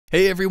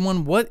Hey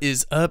everyone, what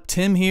is up?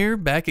 Tim here,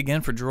 back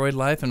again for Droid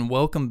Life, and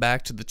welcome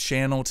back to the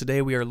channel.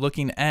 Today we are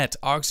looking at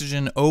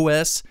Oxygen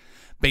OS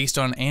based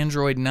on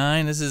Android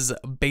 9. This is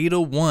Beta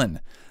 1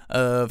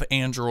 of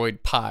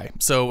Android Pie.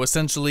 So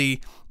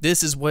essentially,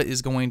 this is what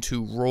is going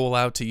to roll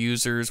out to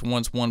users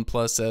once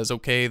OnePlus says,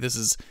 okay, this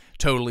is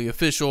totally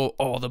official,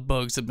 all the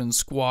bugs have been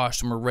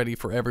squashed, and we're ready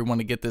for everyone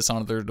to get this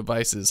on their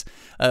devices.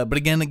 But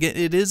again,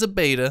 it is a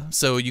beta,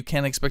 so you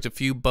can expect a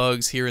few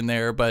bugs here and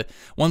there, but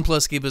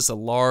OnePlus gave us a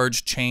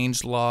large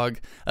changelog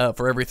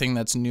for everything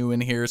that's new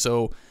in here.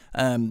 So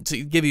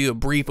to give you a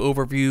brief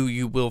overview,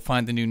 you will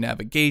find the new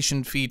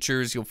navigation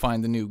features, you'll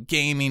find the new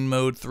gaming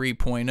mode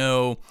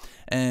 3.0,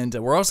 and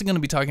we're also going to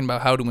be talking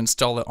about how to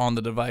install it on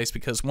the device,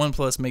 because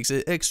OnePlus makes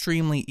it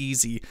extremely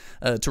easy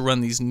to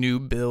run these new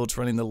builds,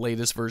 running the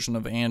latest version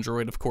of Android,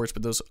 of course,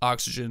 with those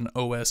Oxygen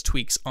OS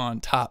tweaks on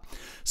top.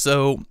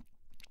 So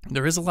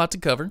there is a lot to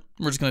cover.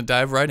 We're just going to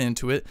dive right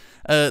into it.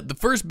 The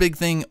first big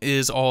thing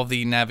is all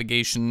the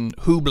navigation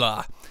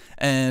hoopla.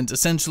 And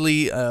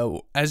essentially,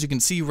 as you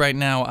can see right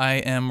now, I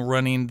am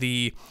running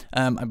the,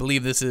 I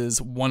believe this is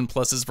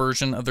OnePlus's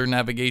version of their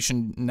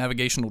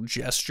navigational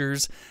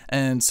gestures.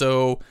 And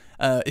so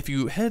if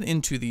you head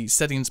into the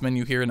settings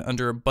menu here and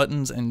under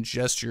buttons and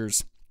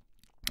gestures,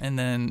 and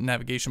then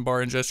navigation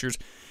bar and gestures,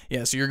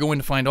 yeah, so you're going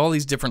to find all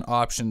these different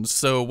options.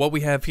 So what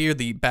we have here,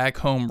 the back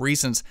home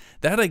recents,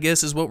 that I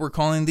guess is what we're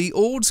calling the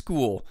old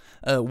school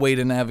way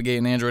to navigate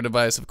an Android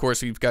device. Of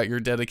course, you've got your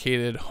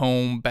dedicated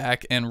home,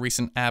 back, and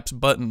recent apps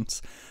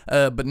buttons.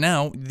 But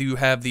now you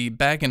have the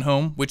back and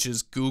home, which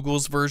is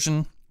Google's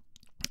version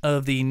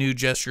of the new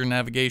gesture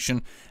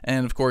navigation,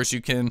 and of course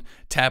you can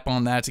tap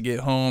on that to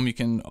get home. You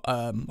can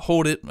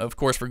hold it, of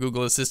course, for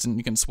Google Assistant.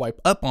 You can swipe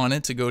up on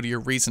it to go to your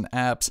recent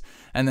apps,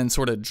 and then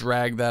sort of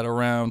drag that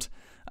around.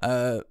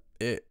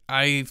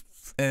 I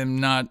am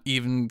not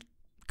even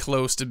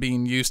close to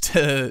being used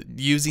to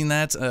using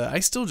that.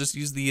 I still just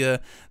use the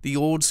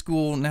old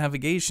school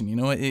navigation. You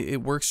know, it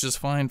works just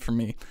fine for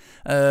me.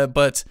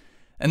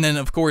 And then,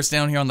 of course,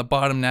 down here on the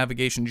bottom,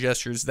 navigation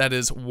gestures, that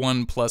is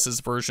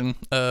OnePlus's version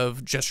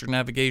of gesture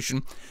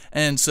navigation.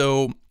 And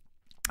so,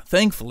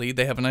 thankfully,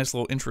 they have a nice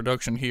little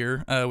introduction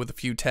here with a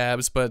few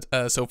tabs. But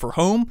so for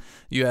home,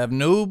 you have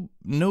no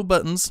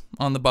buttons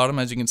on the bottom,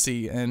 as you can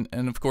see. And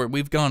of course,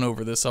 we've gone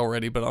over this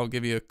already, but I'll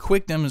give you a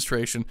quick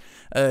demonstration.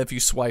 If you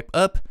swipe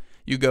up,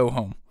 you go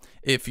home.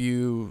 If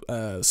you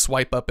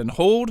swipe up and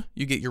hold,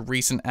 you get your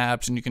recent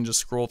apps, and you can just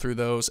scroll through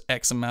those,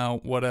 X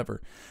amount,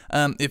 whatever.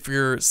 If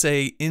you're,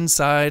 say,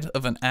 inside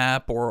of an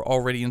app or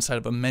already inside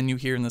of a menu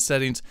here in the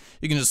settings,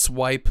 you can just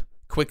swipe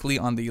quickly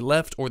on the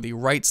left or the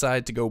right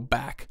side to go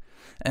back.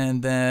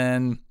 And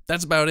then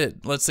that's about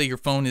it. Let's say your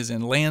phone is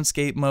in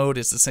landscape mode.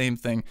 It's the same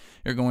thing.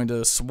 You're going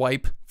to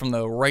swipe from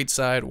the right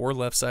side or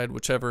left side,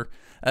 whichever,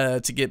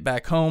 to get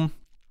back home.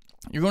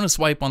 You're going to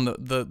swipe on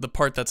the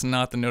part that's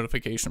not the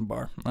notification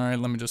bar. All right,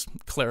 let me just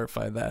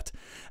clarify that.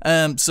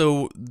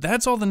 So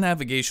that's all the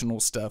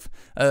navigational stuff.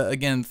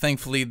 Again,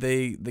 thankfully,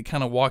 they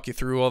kind of walk you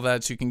through all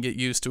that so you can get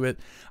used to it.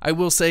 I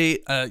will say,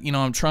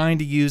 I'm trying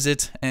to use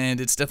it, and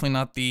it's definitely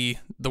not the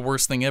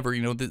worst thing ever.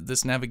 You know,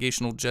 this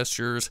navigational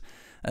gestures,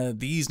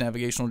 these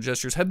navigational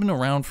gestures have been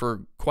around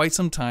for quite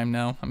some time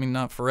now. I mean,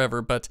 not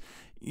forever, but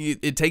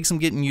it takes some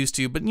getting used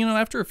to. But,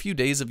 after a few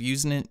days of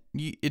using it,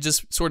 it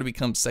just sort of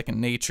becomes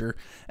second nature.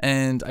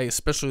 And I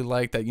especially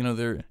like that,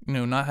 they're,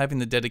 not having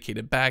the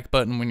dedicated back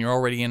button when you're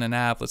already in an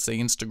app. Let's say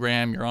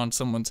Instagram, you're on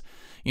someone's,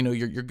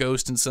 you're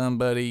ghosting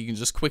somebody. You can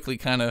just quickly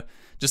kind of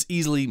just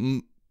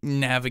easily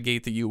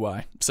navigate the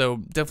UI. So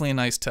definitely a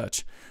nice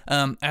touch.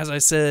 As I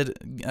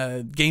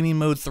said, gaming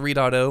mode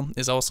 3.0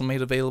 is also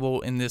made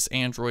available in this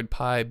Android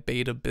Pie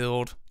beta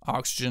build,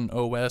 Oxygen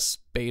OS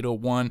beta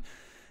 1.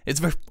 It's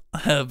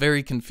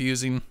very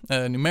confusing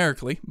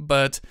numerically,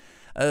 but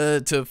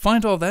to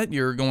find all that,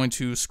 you're going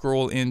to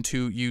scroll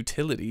into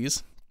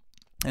Utilities,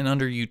 and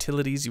under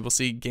Utilities, you will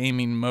see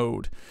Gaming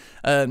Mode.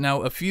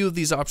 Now, a few of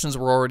these options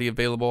were already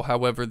available.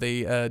 However,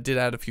 they did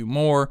add a few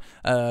more.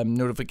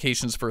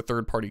 Notifications for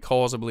third-party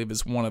calls, I believe,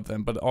 is one of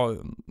them, but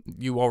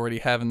you already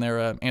have in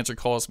there answer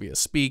calls via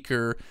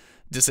speaker,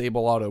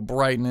 disable auto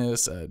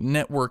brightness,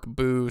 network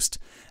boost,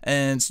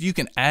 and so you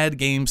can add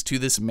games to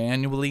this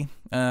manually.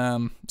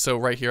 So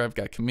right here I've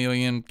got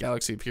Chameleon,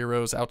 Galaxy of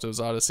Heroes, Alto's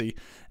Odyssey,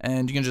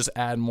 and you can just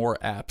add more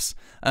apps.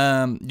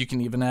 You can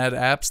even add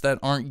apps that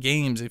aren't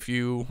games if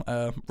you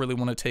really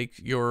want to take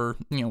your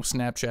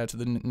Snapchat to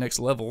the next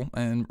level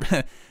and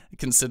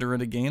consider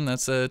it a game.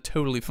 That's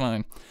totally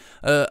fine.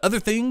 Other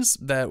things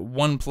that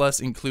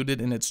OnePlus included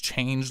in its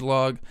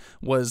changelog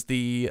was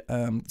the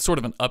sort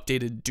of an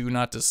updated Do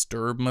Not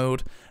Disturb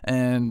mode,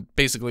 and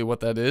basically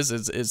what that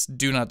is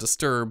Do Not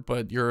Disturb,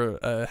 but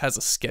has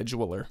a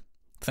scheduler.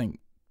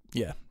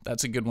 Yeah,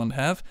 that's a good one to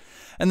have.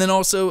 And then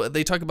also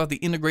they talk about the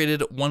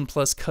integrated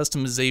OnePlus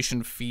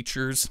customization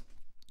features,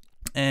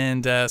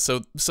 and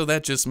so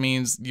that just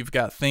means you've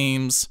got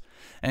themes,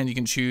 and you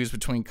can choose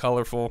between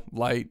colorful,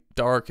 light,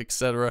 dark,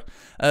 etc.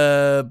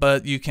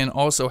 But you can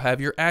also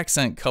have your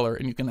accent color,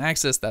 and you can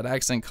access that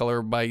accent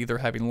color by either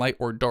having light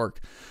or dark.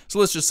 So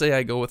let's just say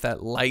I go with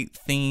that light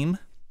theme,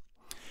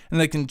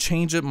 and I can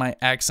change up my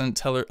accent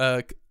color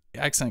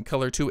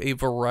to a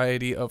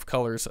variety of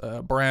colors,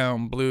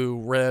 brown, blue,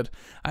 red.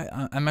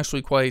 I'm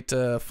actually quite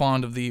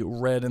fond of the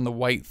red and the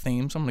white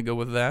theme, so I'm going to go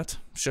with that,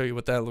 show you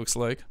what that looks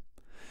like.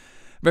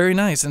 Very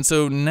nice. And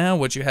so now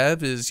what you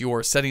have is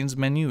your settings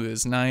menu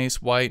is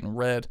nice, white and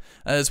red,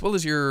 as well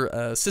as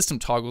your system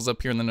toggles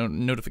up here in the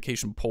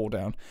notification pull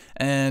down.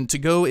 And to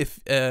go, if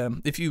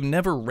you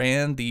never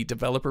ran the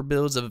developer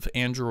builds of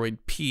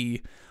Android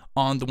P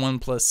on the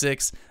OnePlus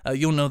 6,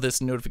 you'll know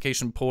this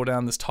notification pull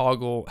down, this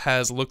toggle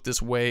has looked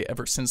this way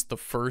ever since the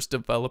first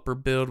developer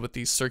build with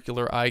these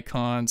circular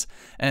icons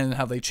and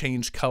how they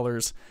change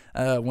colors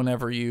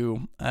whenever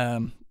you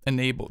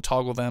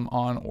toggle them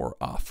on or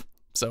off.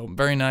 So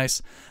very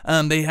nice.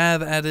 They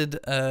have added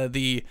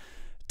the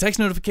text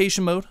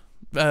notification mode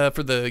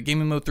for the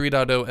gaming mode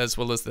 3.0, as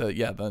well as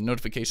the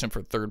notification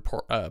for third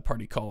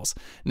party calls.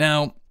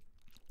 Now,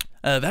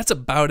 that's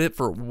about it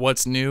for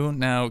what's new.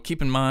 Now,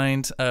 keep in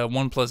mind,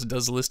 OnePlus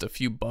does list a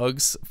few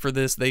bugs for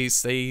this. They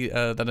say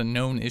that a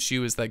known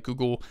issue is that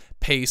Google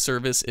Pay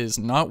service is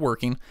not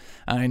working.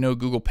 I know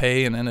Google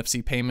Pay and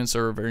NFC payments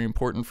are very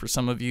important for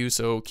some of you,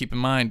 so keep in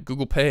mind,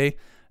 Google Pay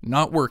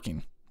not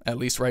working, at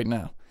least right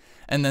now.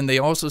 And then they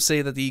also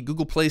say that the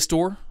Google Play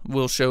Store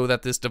will show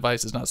that this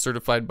device is not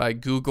certified by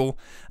Google.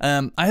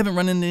 I haven't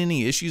run into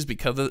any issues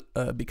because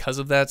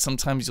of that.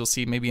 Sometimes you'll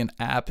see maybe an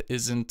app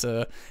isn't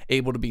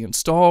able to be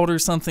installed or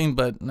something,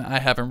 but I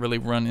haven't really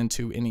run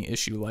into any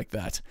issue like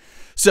that.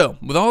 So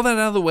with all that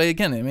out of the way,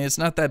 again, I mean, it's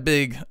not that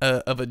big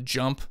of a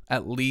jump,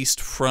 at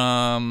least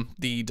from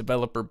the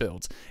developer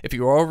builds. If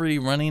you're already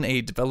running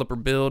a developer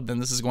build, then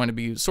this is going to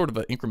be sort of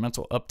an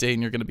incremental update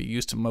and you're going to be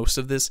used to most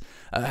of this.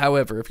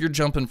 However, if you're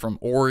jumping from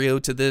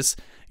Oreo to this,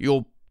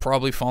 you'll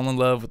probably fall in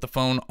love with the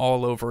phone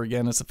all over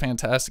again. It's a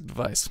fantastic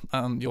device.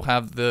 You'll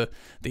have the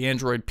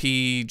Android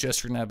P,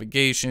 gesture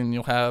navigation,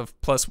 you'll have,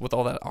 plus with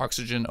all that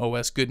Oxygen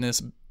OS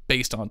goodness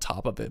based on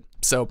top of it.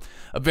 So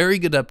a very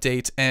good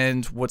update,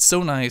 and what's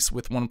so nice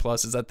with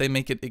OnePlus is that they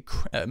make it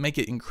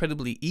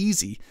incredibly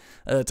easy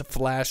to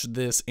flash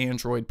this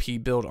Android P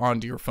build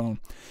onto your phone.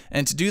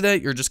 And to do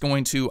that, you're just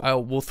going to,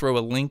 we'll throw a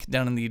link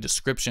down in the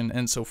description,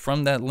 and so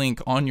from that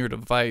link on your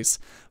device,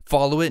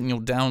 follow it and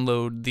you'll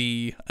download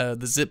the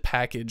zip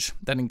package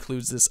that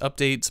includes this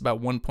update. It's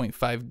about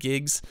 1.5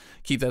 gigs.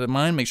 Keep that in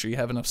mind, make sure you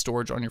have enough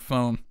storage on your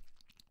phone.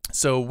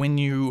 So when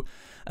you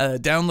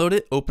download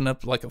it, open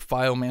up like a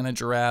file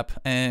manager app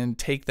and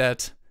take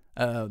that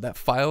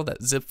that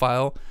zip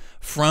file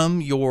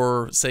from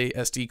your, say,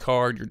 SD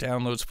card, your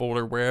downloads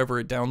folder, wherever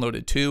it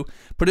downloaded to,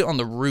 put it on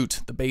the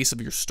root, the base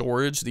of your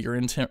storage, your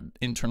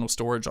internal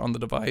storage on the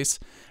device,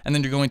 and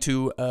then you're going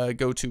to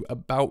go to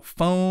About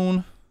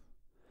Phone,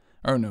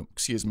 or no,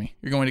 excuse me,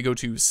 you're going to go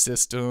to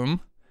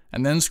System,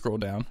 and then scroll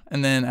down,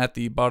 and then at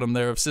the bottom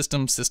there of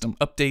System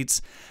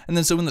Updates, and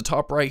then so in the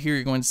top right here,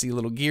 you're going to see a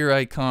little gear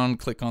icon,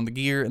 click on the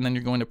gear, and then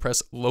you're going to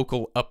press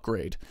Local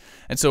Upgrade.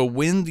 And so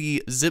when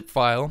the zip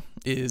file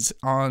is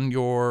on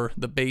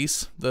the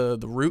base, the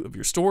root of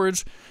your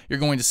storage, you're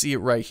going to see it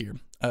right here.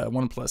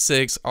 OnePlus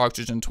 6,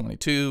 Oxygen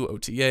 22,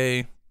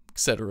 OTA,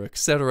 etc.,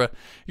 etc.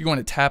 You're going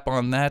to tap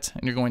on that,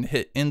 and you're going to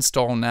hit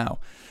Install Now.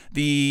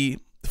 The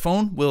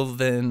phone will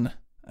then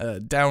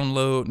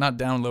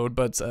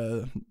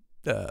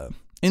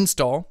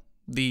install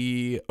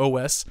the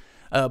OS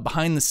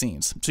behind the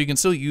scenes. So you can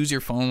still use your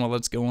phone while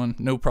it's going,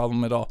 no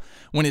problem at all.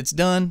 When it's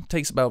done, it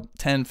takes about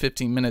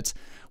 10-15 minutes.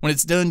 When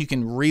it's done, you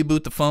can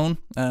reboot the phone.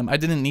 I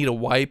didn't need a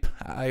wipe.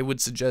 I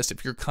would suggest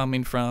if you're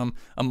coming from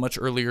a much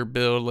earlier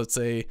build, let's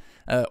say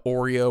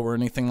Oreo or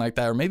anything like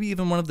that, or maybe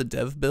even one of the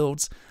dev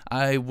builds,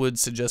 I would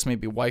suggest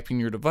maybe wiping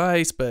your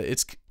device, but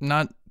it's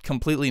not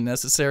completely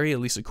necessary, at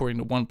least according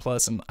to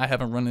OnePlus, and I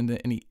haven't run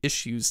into any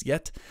issues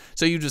yet.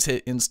 So you just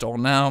hit Install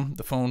Now,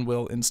 the phone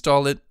will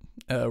install it,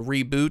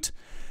 reboot,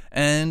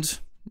 and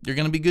you're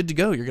going to be good to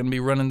go. You're going to be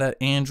running that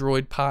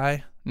Android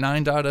Pie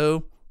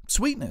 9.0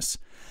 sweetness.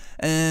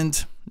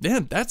 And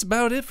yeah, that's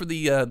about it for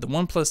the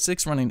OnePlus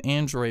 6 running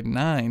Android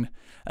 9.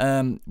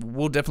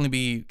 We'll definitely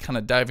be kind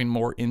of diving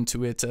more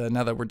into it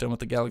now that we're done with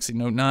the Galaxy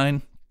Note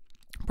 9.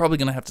 Probably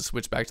going to have to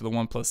switch back to the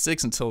OnePlus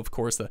 6 until, of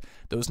course,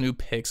 those new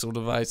Pixel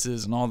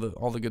devices and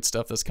all the good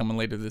stuff that's coming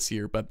later this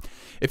year. But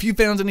if you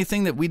found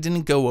anything that we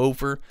didn't go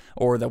over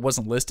or that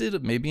wasn't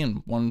listed, maybe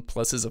in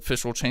OnePlus's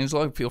official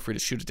changelog, feel free to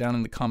shoot it down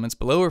in the comments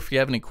below. Or if you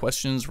have any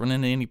questions, run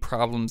into any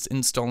problems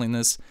installing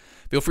this,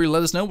 feel free to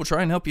let us know. We'll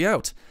try and help you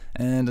out.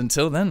 And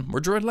until then,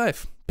 we're Droid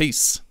Life.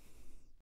 Peace.